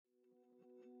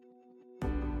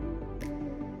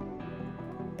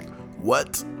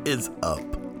What is up,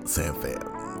 Sam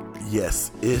fam? Yes,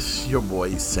 it's your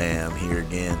boy Sam here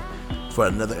again for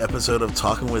another episode of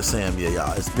Talking with Sam. Yeah,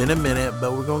 y'all, it's been a minute,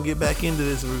 but we're gonna get back into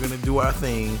this. We're gonna do our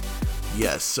thing.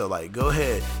 Yes, so go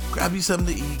ahead, grab you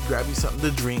something to eat, grab you something to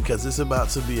drink, because it's about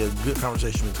to be a good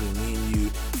conversation between me and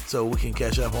you, so we can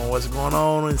catch up on what's going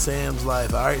on in Sam's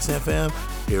life. All right, Sam fam,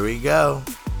 here we go.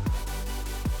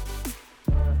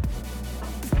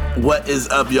 What is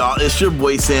up, y'all? It's your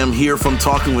boy Sam here from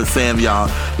Talking with Sam,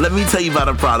 y'all. Let me tell you about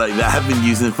a product that I've been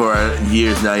using for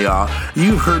years now, y'all.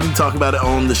 You've heard me talk about it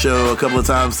on the show a couple of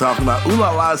times, talking about Ooh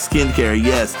La La Skincare.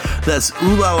 Yes, that's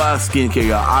Ooh La La Skincare,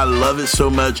 y'all. I love it so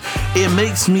much. It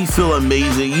makes me feel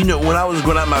amazing. You know, when I was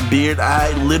growing out my beard,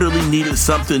 I literally needed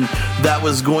something that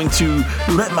was going to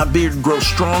let my beard grow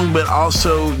strong, but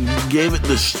also gave it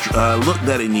the look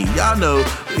that it needed.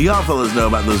 Y'all fellas know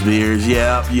about those beards.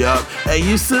 Yep. Hey,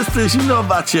 you sisters, you know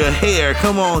about your hair.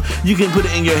 Come on, you can put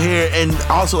it in your hair. And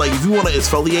also, if you want to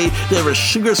exfoliate, they have a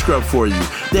sugar scrub for you.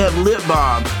 They have lip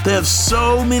balm. They have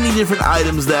so many different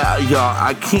items that, y'all,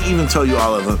 I can't even tell you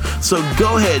all of them. So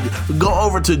go ahead, go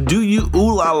over to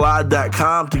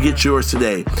doyouoolala.com to get yours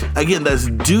today. Again, that's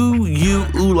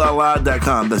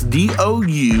doyouoolala.com. That's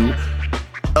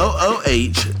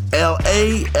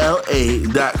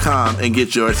DOUOOHLALA.com and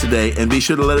get yours today. And be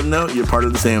sure to let them know you're part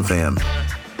of the Sam fam.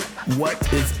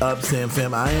 What is up, Sam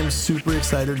fam? I am super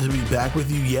excited to be back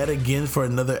with you yet again for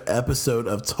another episode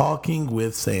of Talking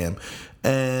with Sam.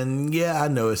 And yeah, I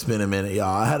know it's been a minute,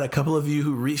 y'all. I had a couple of you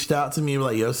who reached out to me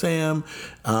like, yo, Sam,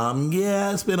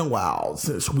 it's been a while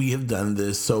since we have done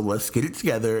this, so let's get it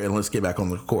together and let's get back on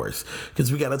the course,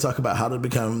 because we got to talk about how to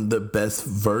become the best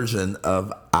version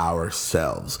of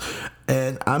ourselves.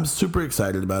 And I'm super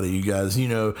excited about it, you guys. You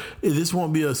know, this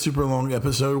won't be a super long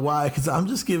episode. Why? Because I'm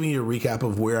just giving you a recap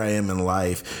of where I am in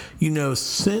life. You know,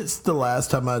 since the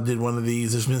last time I did one of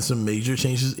these, there's been some major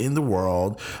changes in the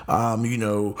world.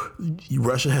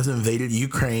 Russia has invaded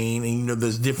Ukraine, and,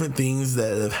 there's different things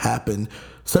that have happened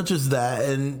such as that.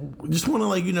 And just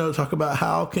want to talk about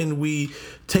how can we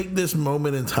take this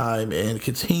moment in time and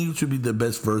continue to be the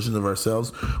best version of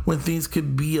ourselves when things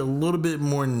could be a little bit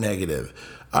more negative.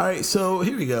 All right, so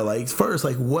here we go. First,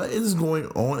 what is going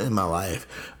on in my life?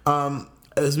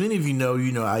 As many of you know,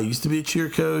 I used to be a cheer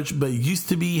coach, but used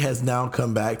to be has now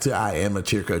come back to I am a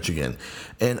cheer coach again.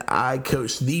 And I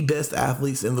coach the best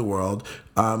athletes in the world.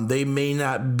 They may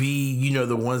not be,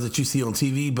 the ones that you see on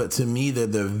TV, but to me, they're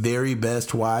the very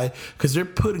best. Why? Because they're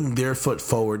putting their foot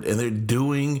forward and they're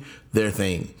doing their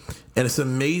thing. And it's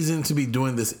amazing to be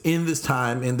doing this in this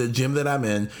time in the gym that I'm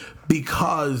in,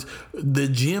 because the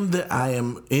gym that I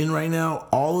am in right now,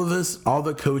 all of us, all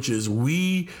the coaches,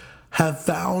 we have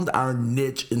found our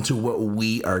niche into what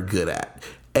we are good at.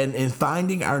 And in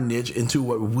finding our niche into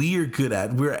what we are good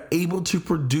at, we're able to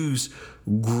produce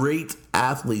great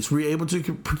athletes. We're able to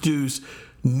produce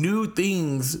new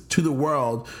things to the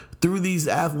world through these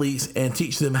athletes and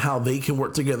teach them how they can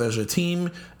work together as a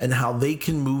team and how they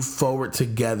can move forward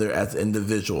together as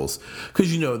individuals.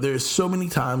 Because, there's so many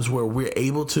times where we're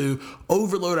able to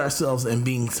overload ourselves and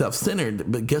being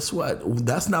self-centered. But guess what?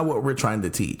 That's not what we're trying to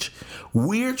teach.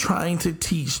 We're trying to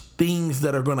teach things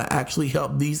that are going to actually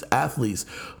help these athletes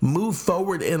move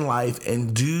forward in life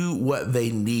and do what they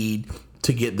need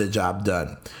to get the job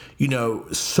done.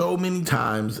 So many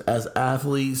times as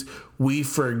athletes, we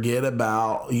forget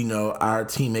about, our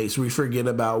teammates. We forget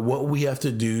about what we have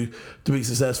to do to be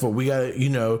successful. We got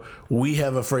to, we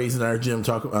have a phrase in our gym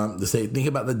to say, think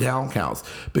about the down counts,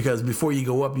 because before you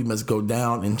go up, you must go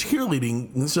down in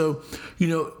cheerleading. And so,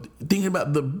 thinking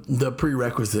about the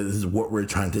prerequisites is what we're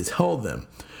trying to tell them.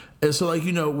 And so,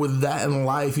 with that in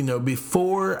life,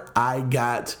 before I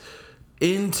got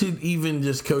into even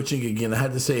just coaching again, I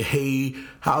had to say, hey,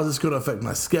 how is this going to affect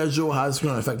my schedule? How is this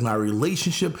going to affect my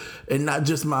relationship? And not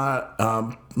just my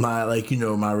my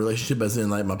relationship as in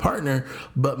my partner,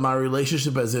 but my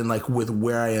relationship as in with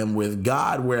where I am with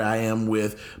God, where I am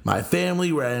with my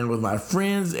family, where I am with my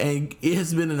friends. And it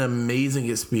has been an amazing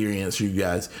experience, you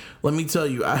guys. Let me tell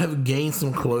you, I have gained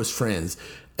some close friends.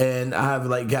 And I have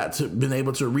been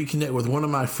able to reconnect with one of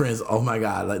my friends. Oh my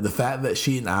God. The fact that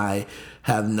she and I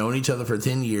have known each other for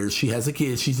 10 years. She has a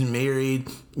kid. She's married.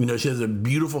 She has a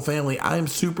beautiful family. I am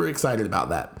super excited about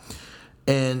that.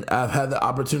 And I've had the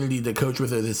opportunity to coach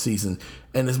with her this season.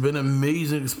 And it's been an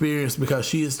amazing experience because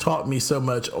she has taught me so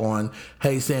much on,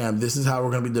 hey, Sam, this is how we're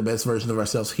going to be the best version of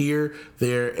ourselves here,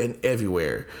 there, and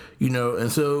everywhere.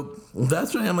 And so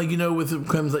that's why I'm with it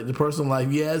comes the personal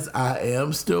life. Yes, I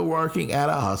am still working at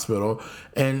a hospital.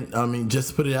 And just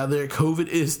to put it out there, COVID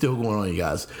is still going on, you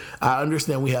guys. I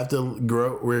understand we have to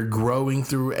grow. We're growing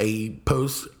through a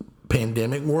post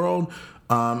pandemic world.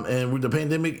 And the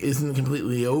pandemic isn't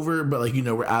completely over, but like,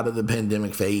 we're out of the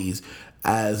pandemic phase,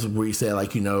 as we say,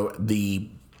 like,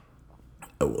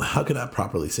 how can I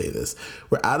properly say this?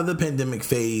 We're out of the pandemic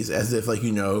phase, as if like,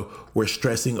 we're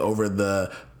stressing over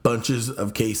the bunches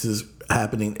of cases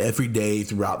happening every day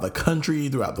throughout the country,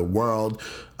 throughout the world.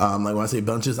 Like when I say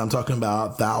bunches, I'm talking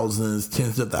about thousands,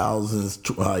 tens of thousands,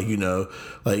 like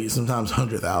sometimes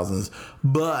 100,000s.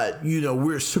 But,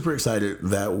 we're super excited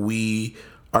that we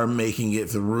are making it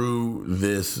through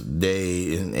this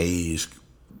day and age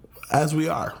as we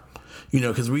are.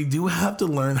 Because we do have to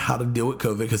learn how to deal with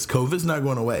COVID, because COVID's not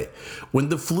going away. When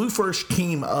the flu first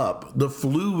came up, the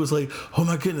flu was like, oh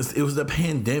my goodness, it was a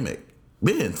pandemic.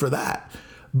 Man, for that.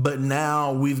 But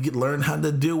now we've learned how to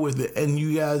deal with it. And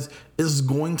you guys, it's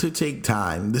going to take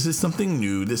time. This is something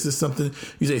new. This is something,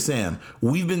 you say, Sam,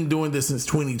 we've been doing this since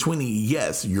 2020.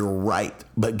 Yes, you're right.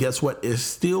 But guess what? It's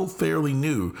still fairly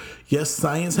new. Yes,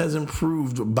 science has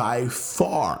improved by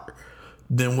far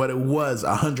than what it was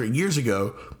 100 years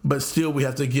ago. But still, we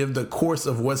have to give the course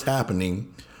of what's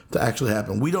happening to actually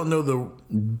happen. We don't know the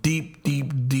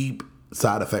deep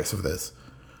side effects of this.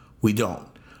 We don't.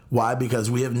 Why? Because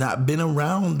we have not been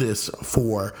around this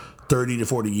for 30 to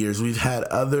 40 years. We've had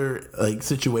other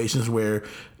situations where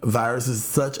viruses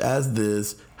such as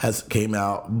this has came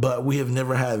out, but we have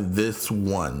never had this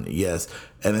one. Yes,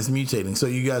 and it's mutating. So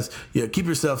you guys, keep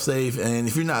yourself safe. And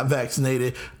if you're not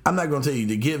vaccinated, I'm not going to tell you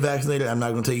to get vaccinated. I'm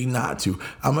not going to tell you not to.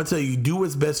 I'm going to tell you do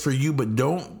what's best for you, but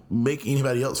don't make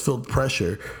anybody else feel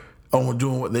pressure on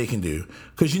doing what they can do,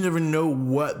 because you never know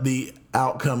what the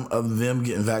outcome of them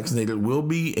getting vaccinated will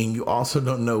be, and you also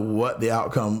don't know what the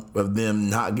outcome of them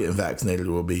not getting vaccinated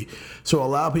will be. So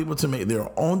allow people to make their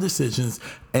own decisions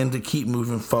and to keep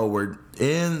moving forward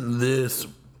in this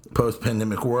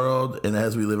post-pandemic world and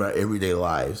as we live our everyday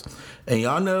lives. And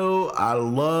y'all know I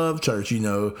love church.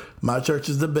 My church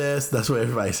is the best. That's what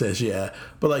everybody says, yeah.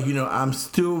 But I'm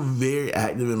still very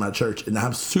active in my church, and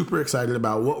I'm super excited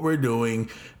about what we're doing,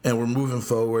 and we're moving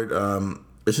forward.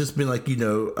 It's just been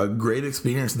a great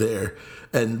experience there,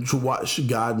 and to watch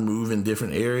God move in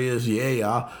different areas. Yeah,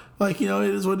 y'all. It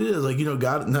is what it is.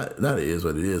 God, not it is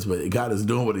what it is, but God is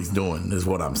doing what he's doing is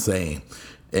what I'm saying.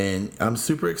 And I'm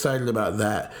super excited about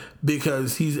that,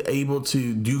 because he's able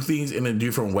to do things in a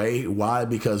different way. Why?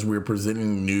 Because we're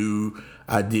presenting new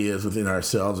ideas within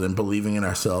ourselves and believing in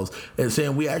ourselves and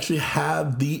saying we actually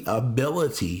have the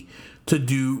ability to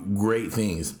do great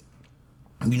things.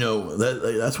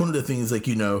 That's one of the things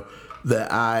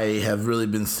that I have really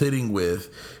been sitting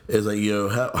with is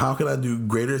how can I do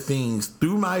greater things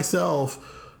through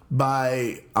myself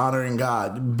by honoring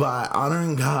God. By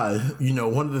honoring God,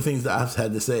 one of the things that I've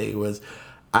had to say was,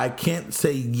 I can't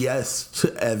say yes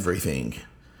to everything.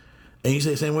 And you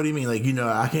say, Sam, what do you mean?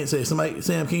 I can't say,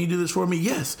 Sam, can you do this for me?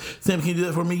 Yes. Sam, can you do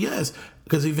that for me? Yes.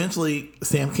 Because eventually,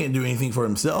 Sam can't do anything for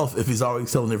himself if he's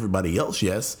always telling everybody else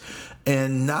yes.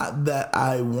 And not that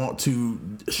I want to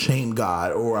shame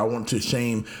God, or I want to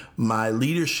shame my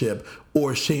leadership,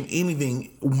 or shame anything.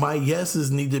 My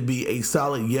yeses need to be a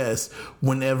solid yes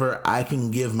whenever I can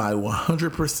give my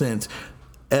 100%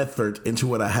 effort into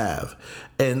what I have.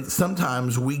 And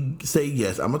sometimes we say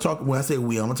yes. When I say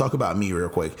we, I'm gonna talk about me real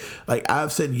quick.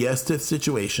 I've said yes to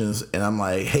situations, and I'm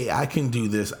like, hey, I can do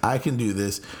this.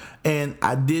 And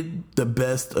I did the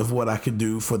best of what I could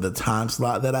do for the time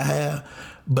slot that I have,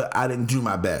 but I didn't do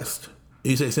my best.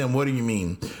 You say, Sam, what do you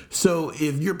mean? So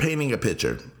if you're painting a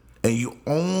picture and you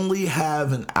only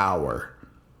have an hour,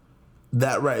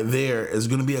 that right there is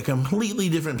going to be a completely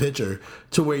different picture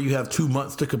to where you have 2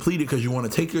 months to complete it, because you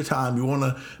want to take your time. You want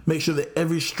to make sure that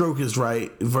every stroke is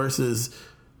right, versus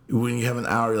when you have an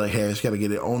hour, you're like, hey, I just got to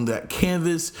get it on that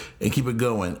canvas and keep it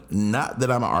going. Not that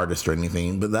I'm an artist or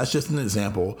anything, but that's just an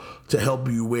example to help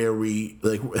you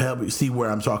help you see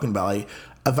where I'm talking about.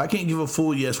 If I can't give a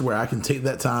full yes where I can take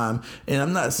that time, and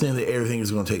I'm not saying that everything is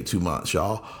going to take 2 months,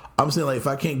 y'all. I'm saying if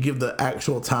I can't give the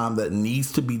actual time that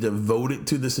needs to be devoted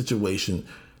to the situation,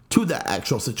 to that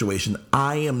actual situation,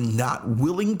 I am not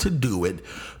willing to do it,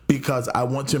 because I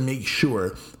want to make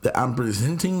sure that I'm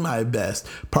presenting my best.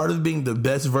 Part of being the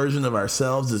best version of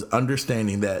ourselves is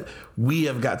understanding that we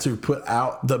have got to put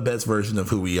out the best version of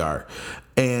who we are.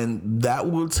 And that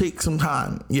will take some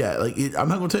time. Yeah, I'm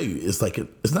not going to tell you, it's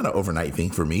not an overnight thing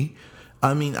for me.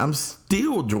 I mean, I'm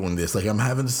still doing this. I'm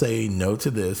having to say no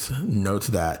to this, no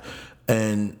to that,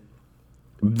 and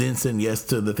then saying yes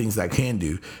to the things I can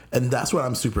do. And that's what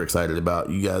I'm super excited about,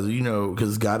 you guys,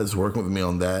 because God is working with me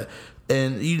on that.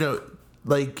 And,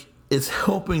 it's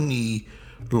helping me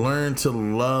learn to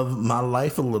love my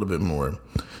life a little bit more.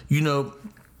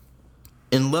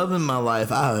 in loving my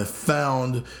life, I have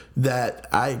found that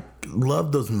I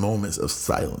love those moments of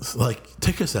silence. Like,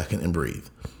 take a second and breathe.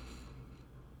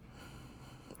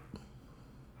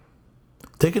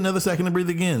 Take another second and breathe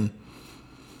again.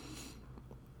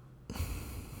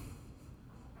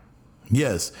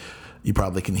 Yes, you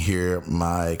probably can hear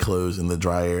my clothes in the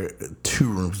dryer 2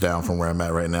 rooms down from where I'm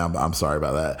at right now, but I'm sorry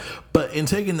about that. But in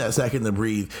taking that second to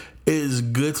breathe, it is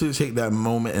good to take that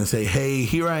moment and say, hey,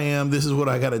 here I am. This is what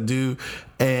I got to do.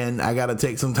 And I got to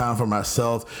take some time for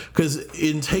myself. Because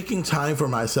in taking time for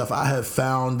myself, I have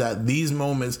found that these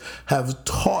moments have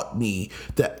taught me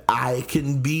that I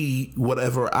can be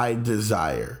whatever I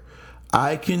desire.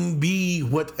 I can be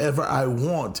whatever I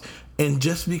want. And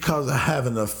just because I have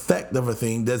an effect of a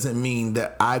thing doesn't mean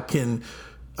that I can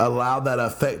allow that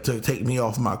effect to take me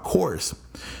off my course.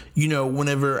 You know,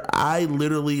 whenever I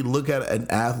literally look at an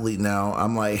athlete now,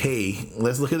 I'm like, hey,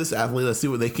 let's look at this athlete. Let's see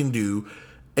what they can do.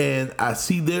 And I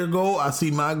see their goal. I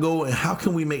see my goal. And how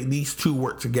can we make these two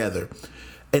work together?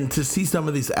 And to see some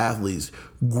of these athletes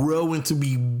grow into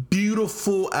be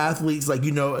beautiful athletes, like,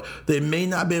 you know, they may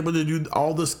not be able to do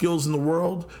all the skills in the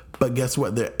world, but guess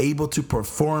what? They're able to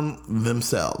perform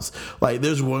themselves. Like,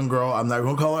 there's one girl, I'm not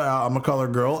going to call her out, I'm going to call her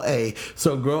Girl A.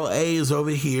 So Girl A is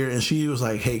over here, and she was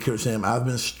like, hey, Coach Sam, I've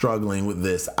been struggling with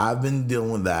this. I've been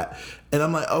dealing with that. And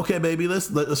I'm like, okay, baby,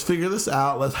 let's figure this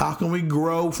out. How can we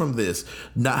grow from this?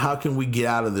 Not how can we get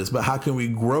out of this, but how can we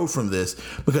grow from this?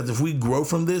 Because if we grow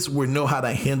from this, we know how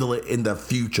to handle it in the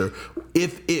future.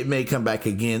 If it may come back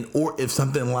again, or if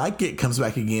something like it comes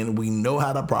back again, we know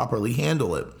how to properly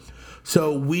handle it.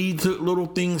 So we took little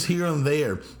things here and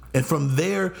there. And from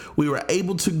there, we were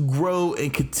able to grow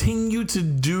and continue to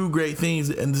do great things.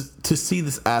 And to see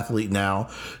this athlete now,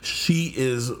 she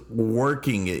is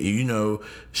working it. You know,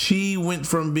 she went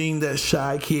from being that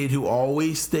shy kid who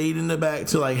always stayed in the back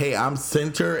to like, hey, I'm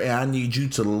center and I need you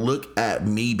to look at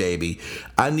me, baby.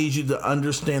 I need you to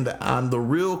understand that I'm the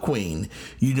real queen,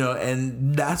 you know,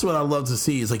 and that's what I love to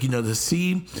see is like, you know, to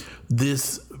see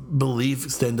this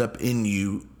belief stand up in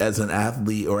you as an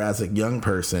athlete or as a young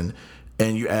person.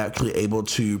 And you're actually able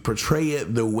to portray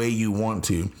it the way you want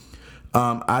to.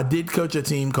 I did coach a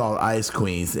team called Ice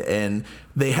Queens, and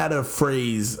they had a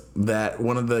phrase that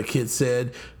one of the kids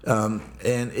said, and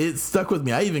it stuck with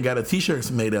me. I even got a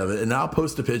t-shirt made of it, and I'll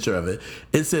post a picture of it.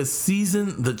 It says,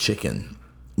 season the chicken.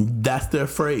 That's their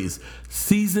phrase.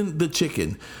 Season the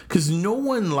chicken. Because no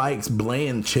one likes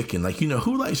bland chicken. Like, you know,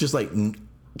 who likes just like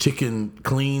chicken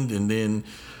cleaned and then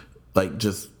like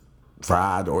just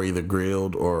fried or either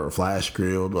grilled or flash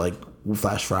grilled, like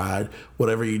flash fried,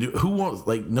 whatever you do. Who wants,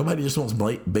 like, nobody just wants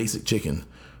basic chicken.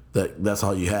 That's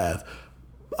all you have.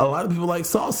 A lot of people like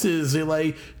sauces, they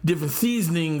like different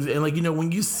seasonings, and like, you know,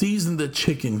 when you season the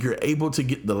chicken, you're able to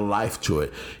get the life to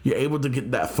it. You're able to get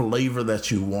that flavor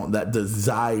that you want, that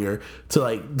desire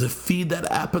to feed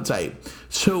that appetite.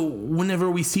 So whenever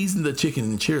we season the chicken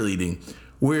in cheerleading,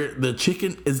 where the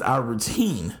chicken is our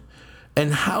routine,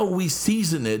 and how we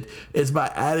season it is by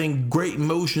adding great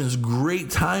motions, great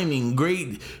timing,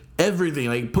 great everything,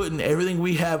 like putting everything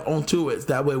we have onto it.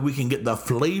 That way we can get the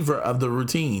flavor of the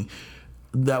routine.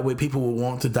 That way people will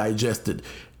want to digest it.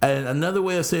 And another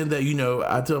way of saying that, you know,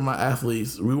 I tell my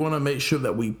athletes, we want to make sure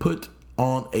that we put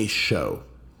on a show.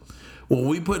 When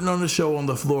we putting on a show on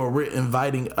the floor, we're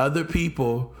inviting other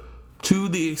people to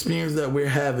the experience that we're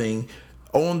having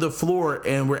on the floor,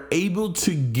 and we're able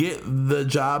to get the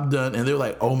job done. And they're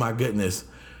like, oh my goodness,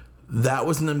 that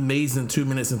was an amazing 2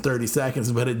 minutes and 30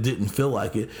 seconds, but it didn't feel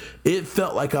like it. It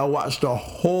felt like I watched a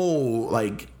whole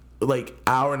like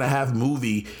hour and a half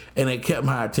movie, and it kept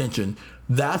my attention.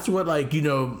 That's what, like, you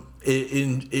know,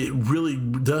 it really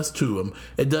does to them.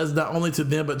 It does not only to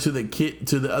them, but to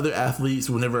the other athletes.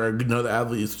 Whenever another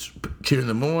athlete is cheering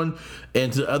them on,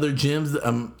 and to other gyms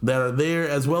that are there,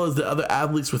 as well as the other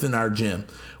athletes within our gym.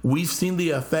 We've seen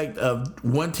the effect of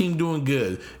one team doing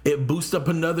good. It boosts up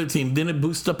another team, then it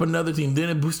boosts up another team, then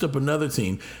it boosts up another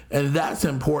team. And that's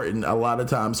important a lot of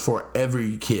times for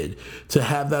every kid, to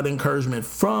have that encouragement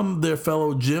from their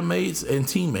fellow gym mates and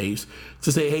teammates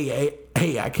to say,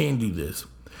 hey, I can do this.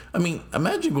 I mean,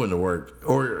 imagine going to work,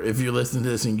 or if you're listening to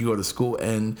this and you go to school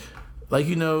and, like,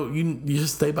 you know, you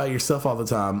just stay by yourself all the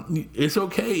time. It's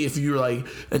okay if you're like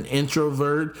an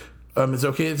introvert. It's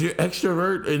okay if you're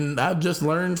extrovert. And I've just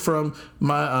learned from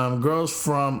my girls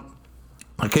from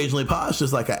Occasionally Posh,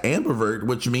 just like an ambivert,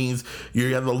 which means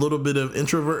you have a little bit of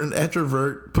introvert and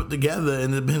extrovert put together,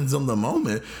 and it depends on the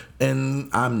moment. And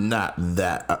I'm not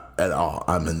that at all.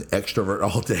 I'm an extrovert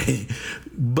all day.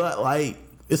 But, like,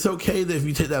 it's okay that if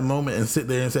you take that moment and sit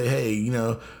there and say, hey, you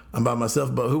know, I'm by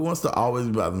myself, but who wants to always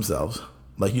be by themselves?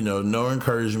 Like, no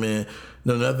encouragement,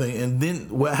 no nothing. And then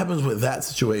what happens with that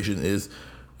situation is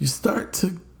you start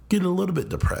to get a little bit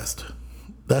depressed.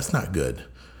 That's not good.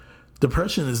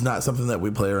 Depression is not something that we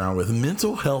play around with.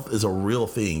 Mental health is a real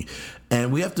thing,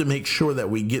 and we have to make sure that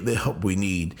we get the help we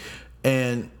need.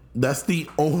 And that's the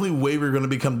only way we're going to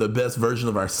become the best version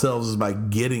of ourselves, is by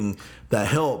getting that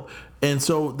help. And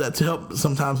so that help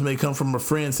sometimes may come from a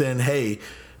friend saying, hey,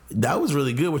 that was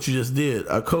really good what you just did.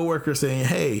 A coworker saying,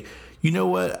 hey, you know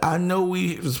what? I know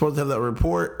we were supposed to have that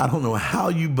report. I don't know how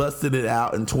you busted it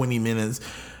out in 20 minutes.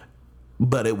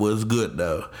 But it was good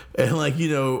though. And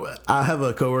I have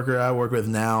a coworker I work with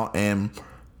now, and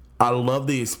I love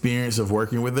the experience of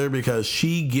working with her because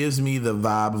she gives me the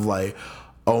vibe of like,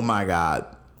 oh my God,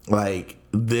 like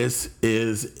this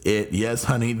is it. Yes,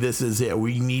 honey, this is it.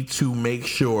 We need to make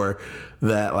sure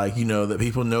that that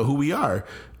people know who we are.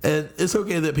 And it's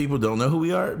okay that people don't know who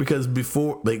we are, because by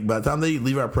the time they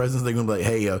leave our presence, they're going to be like,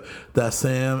 hey, yo, that's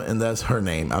Sam and that's her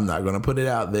name. I'm not going to put it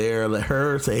out there. Let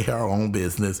her say her own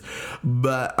business.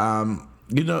 But,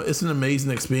 it's an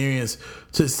amazing experience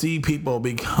to see people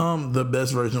become the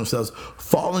best version of themselves,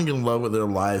 falling in love with their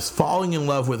lives, falling in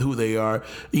love with who they are.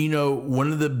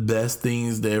 One of the best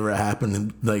things that ever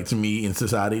happened, to me in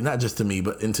society, not just to me,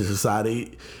 but into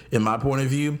society, in my point of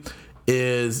view,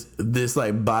 is this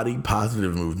body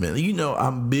positive movement.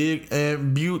 I'm big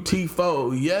and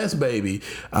beautiful. Yes, baby.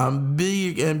 I'm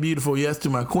big and beautiful. Yes, to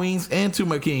my queens and to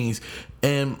my kings.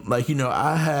 And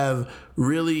I have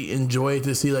really enjoyed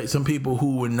to see some people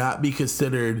who would not be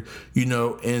considered,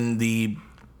 in the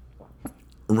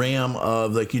realm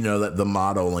of the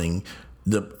modeling.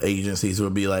 The agencies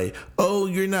would be like, oh,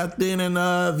 you're not thin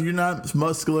enough, you're not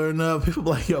muscular enough. People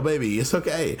be like, yo, baby, it's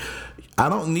okay. I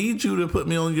don't need you to put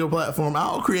me on your platform.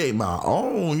 I'll create my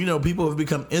own. People have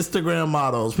become Instagram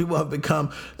models. People have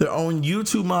become their own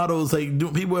YouTube models.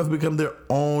 People have become their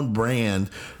own brand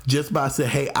just by saying,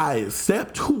 hey, I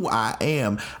accept who I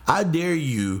am. I dare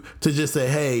you to just say,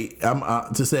 hey,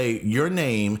 to say your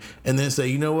name and then say,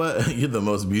 you know what? You're the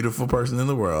most beautiful person in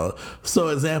the world. So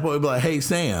example would be like, hey,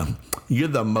 Sam, you're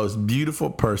the most beautiful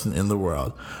person in the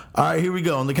world. All right, here we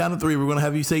go. On the count of 3, we're going to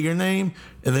have you say your name,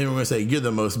 and then we're going to say, you're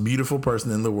the most beautiful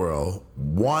person in the world.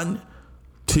 1,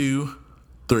 2,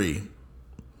 3.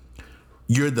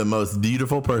 You're the most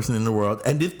beautiful person in the world.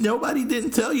 And if nobody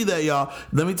didn't tell you that, y'all,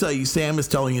 let me tell you, Sam is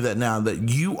telling you that now, that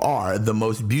you are the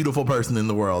most beautiful person in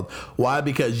the world. Why?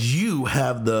 Because you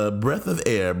have the breath of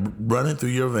air running through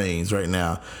your veins right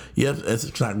now. Yes,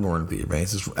 it's not running through your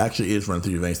veins. It actually is running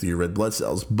through your veins, through your red blood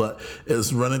cells, but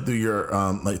it's running through your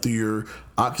through your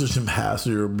oxygen pass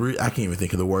through your breath. I can't even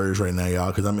think of the words right now,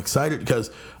 y'all, because I'm excited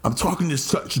because I'm talking to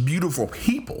such beautiful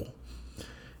people.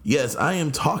 Yes, I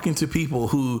am talking to people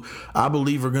who I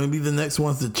believe are going to be the next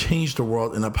ones to change the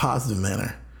world in a positive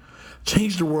manner.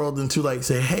 Change the world into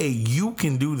say, hey, you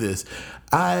can do this.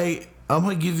 I'm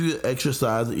going to give you an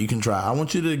exercise that you can try. I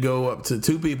want you to go up to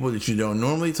 2 people that you don't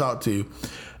normally talk to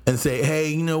and say, hey,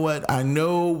 you know what? I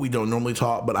know we don't normally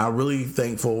talk, but I'm really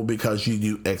thankful because you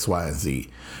do X, Y, and Z.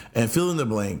 And fill in the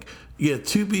blank. Yeah,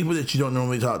 2 people that you don't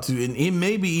normally talk to, and it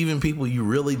may be even people you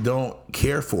really don't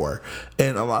care for.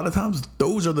 And a lot of times,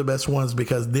 those are the best ones,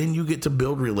 because then you get to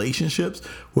build relationships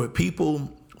with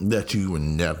people that you would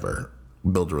never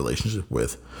build a relationship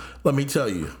with. Let me tell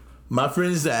you, my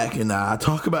friend Zach and I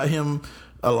talk about him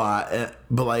a lot,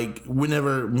 but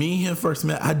whenever me and him first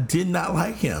met, I did not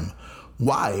like him.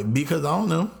 Why? Because I don't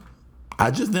know.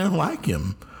 I just didn't like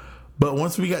him. But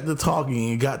once we got to talking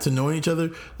and got to knowing each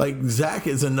other, Zach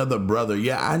is another brother.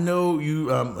 Yeah, I know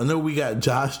you. I know we got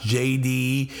Josh,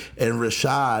 JD, and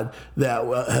Rashad that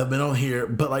have been on here.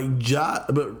 But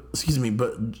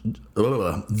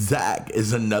Zach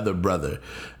is another brother.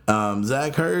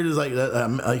 Zach Hurd is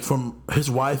from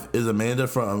his wife is Amanda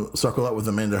from Circle Up with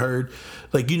Amanda Hurd.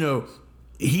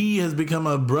 He has become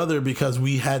a brother because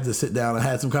we had to sit down and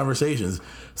had some conversations.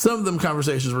 Some of them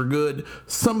conversations were good.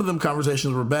 Some of them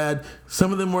conversations were bad.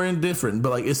 Some of them were indifferent.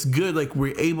 But it's good.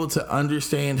 We're able to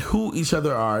understand who each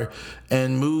other are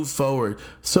and move forward.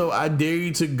 So I dare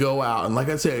you to go out and, like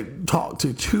I said, talk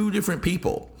to 2 different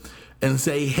people and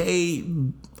say, hey,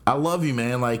 I love you,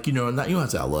 man. Not, you don't have to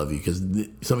say I love you, because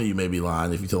some of you may be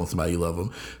lying if you're telling somebody you love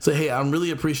them. Say, hey, I'm really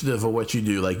appreciative of what you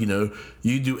do.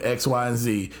 You do X, Y, and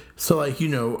Z. So,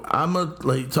 I'm going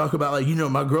to talk about,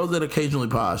 my girls that occasionally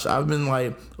posh. I've been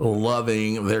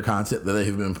loving their content that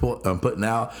they've been putting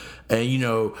out.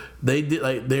 And, they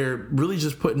did they're really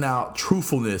just putting out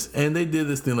truthfulness. And they did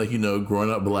this thing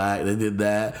growing up black. They did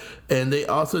that. And they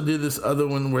also did this other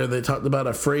one where they talked about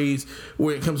a phrase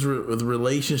where it comes with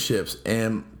relationships.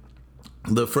 And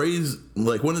the phrase,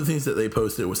 like one of the things that they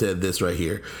posted was said this right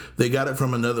here. They got it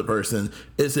from another person.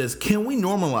 It says, can we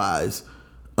normalize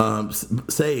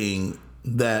saying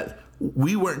that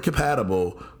we weren't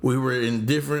compatible? We were in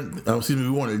different, we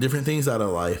wanted different things out of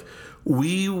life.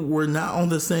 We were not on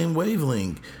the same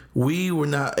wavelength. We were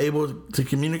not able to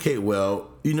communicate well.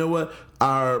 You know what?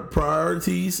 Our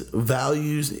priorities,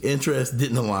 values, interests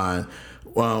didn't align.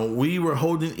 We were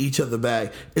holding each other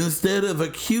back instead of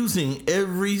accusing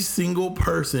every single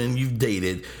person you've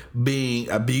dated being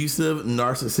abusive,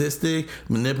 narcissistic,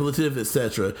 manipulative,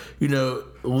 etc. You know,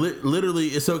 literally,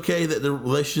 it's okay that the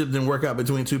relationship didn't work out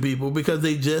between two people because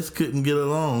they just couldn't get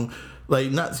along. Like,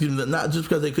 not just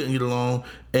because they couldn't get along.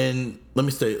 And let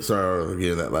me say, sorry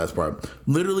again, that last part.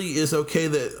 Literally, it's okay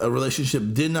that a relationship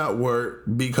did not work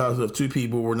because of two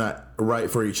people were not right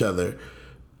for each other.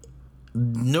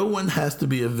 No one has to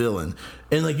be a villain.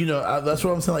 And like, you know, that's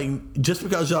what I'm saying. Like, just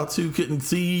because y'all two couldn't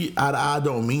see eye to eye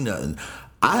don't mean nothing.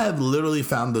 I have literally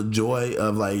found the joy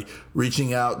of like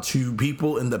reaching out to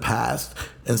people in the past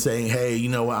and saying, hey, you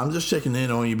know what, I'm just checking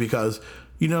in on you because,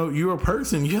 you know, you're a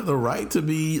person. You have the right to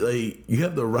be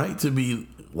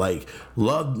like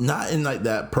loved, not in like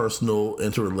that personal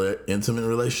intimate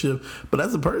relationship, but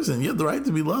as a person, you have the right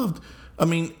to be loved. I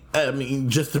mean,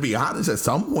 just to be honest, at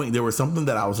some point there was something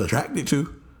that I was attracted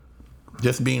to.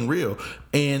 Just being real.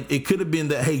 And it could have been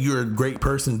that, hey, you're a great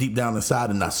person deep down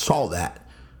inside, and I saw that.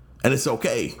 And it's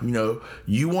okay. You know,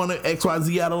 you want an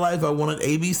XYZ out of life, I want an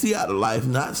ABC out of life.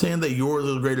 Not saying that yours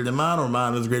is greater than mine or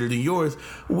mine is greater than yours.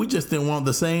 We just didn't want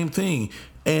the same thing.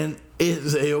 And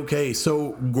it's okay.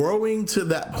 So growing to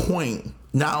that point,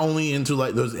 not only into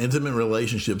like those intimate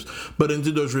relationships, but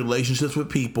into those relationships with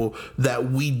people that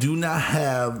we do not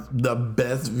have the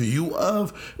best view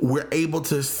of, we're able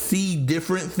to see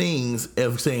different things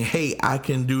of saying, hey, I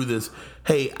can do this.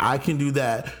 Hey, I can do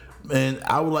that. And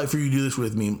I would like for you to do this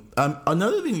with me.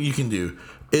 Another thing you can do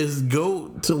is go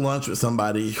to lunch with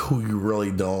somebody who you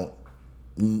really don't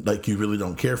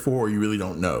care for or you really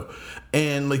don't know.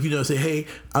 And like, you know, say, hey,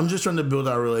 I'm just trying to build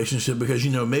our relationship because,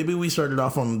 you know, maybe we started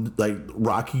off on like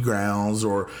rocky grounds,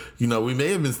 or, you know, we may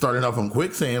have been starting off on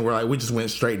quicksand where like we just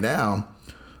went straight down.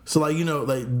 So like, you know,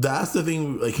 like that's the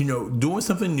thing, like, you know, doing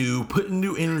something new, putting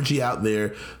new energy out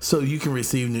there so you can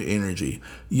receive new energy.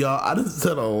 Y'all, I just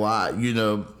said a lot, you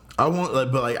know, I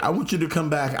want you to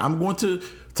come back. I'm going to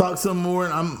talk some more,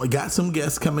 and I got some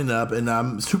guests coming up, and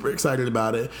I'm super excited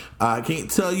about it. I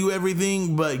can't tell you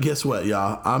everything, but guess what,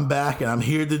 y'all? I'm back, and I'm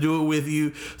here to do it with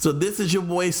you. So this is your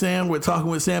boy Sam. We're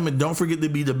talking with Sam, and don't forget to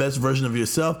be the best version of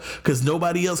yourself, because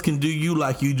nobody else can do you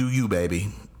like you do you, baby.